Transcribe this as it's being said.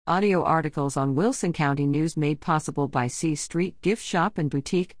Audio articles on Wilson County News made possible by C Street Gift Shop and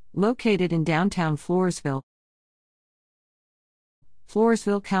Boutique, located in downtown Floresville.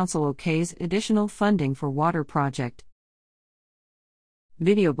 Floresville Council okays additional funding for water project.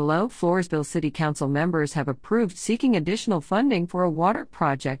 Video below. Floresville City Council members have approved seeking additional funding for a water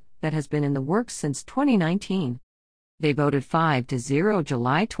project that has been in the works since 2019. They voted 5-0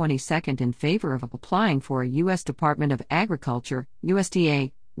 July 22 in favor of applying for a U.S. Department of Agriculture,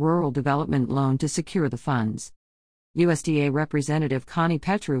 USDA, rural development loan to secure the funds. USDA Representative Connie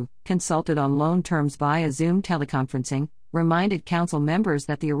Petru, consulted on loan terms via Zoom teleconferencing, reminded council members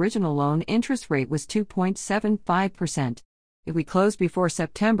that the original loan interest rate was 2.75%. If we close before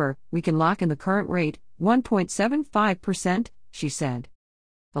September, we can lock in the current rate, 1.75%, she said.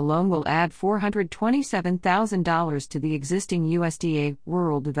 The loan will add $427,000 to the existing USDA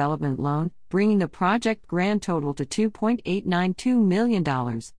Rural Development Loan, bringing the project grand total to $2.892 million.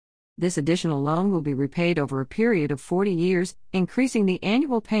 This additional loan will be repaid over a period of 40 years, increasing the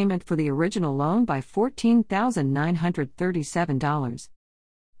annual payment for the original loan by $14,937.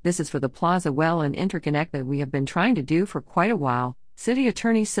 This is for the Plaza Well and Interconnect that we have been trying to do for quite a while, City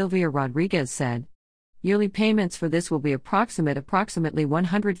Attorney Sylvia Rodriguez said. Yearly payments for this will be approximately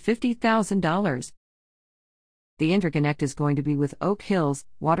 $150,000. The interconnect is going to be with Oak Hills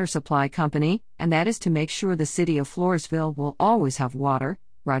Water Supply Company, and that is to make sure the city of Floresville will always have water,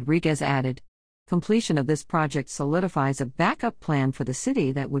 Rodriguez added. Completion of this project solidifies a backup plan for the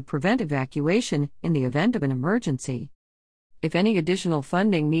city that would prevent evacuation in the event of an emergency. If any additional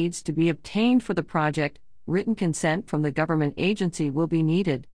funding needs to be obtained for the project, written consent from the government agency will be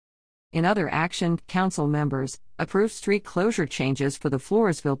needed. In other action, council members approved street closure changes for the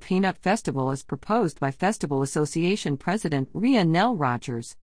Floresville Peanut Festival as proposed by Festival Association President Rhea Nell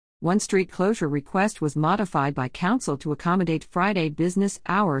Rogers. One street closure request was modified by council to accommodate Friday business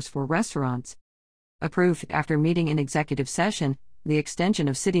hours for restaurants. Approved after meeting in executive session, the extension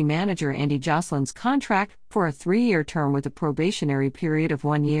of City Manager Andy Jocelyn's contract for a 3-year term with a probationary period of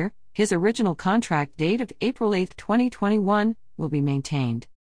 1 year, his original contract date of April 8, 2021, will be maintained.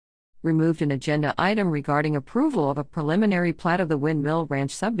 Removed an agenda item regarding approval of a preliminary plat of the Windmill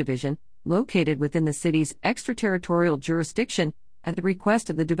Ranch subdivision, located within the city's extraterritorial jurisdiction, at the request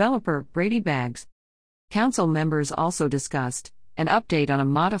of the developer, Brady Baggs. Council members also discussed an update on a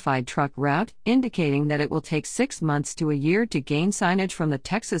modified truck route, indicating that it will take 6 months to a year to gain signage from the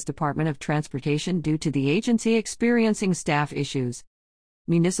Texas Department of Transportation due to the agency experiencing staff issues.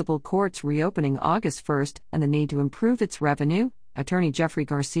 Municipal courts reopening August 1st and the need to improve its revenue. Attorney Jeffrey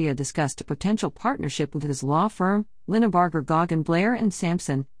Garcia discussed a potential partnership with his law firm, Linebarger Goggin Blair and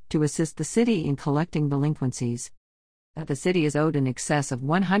Sampson, to assist the city in collecting delinquencies. That the city is owed in excess of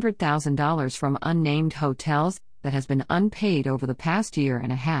 $100,000 from unnamed hotels that has been unpaid over the past year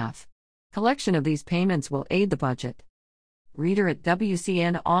and a half. Collection of these payments will aid the budget. Reader at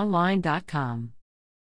WCNonline.com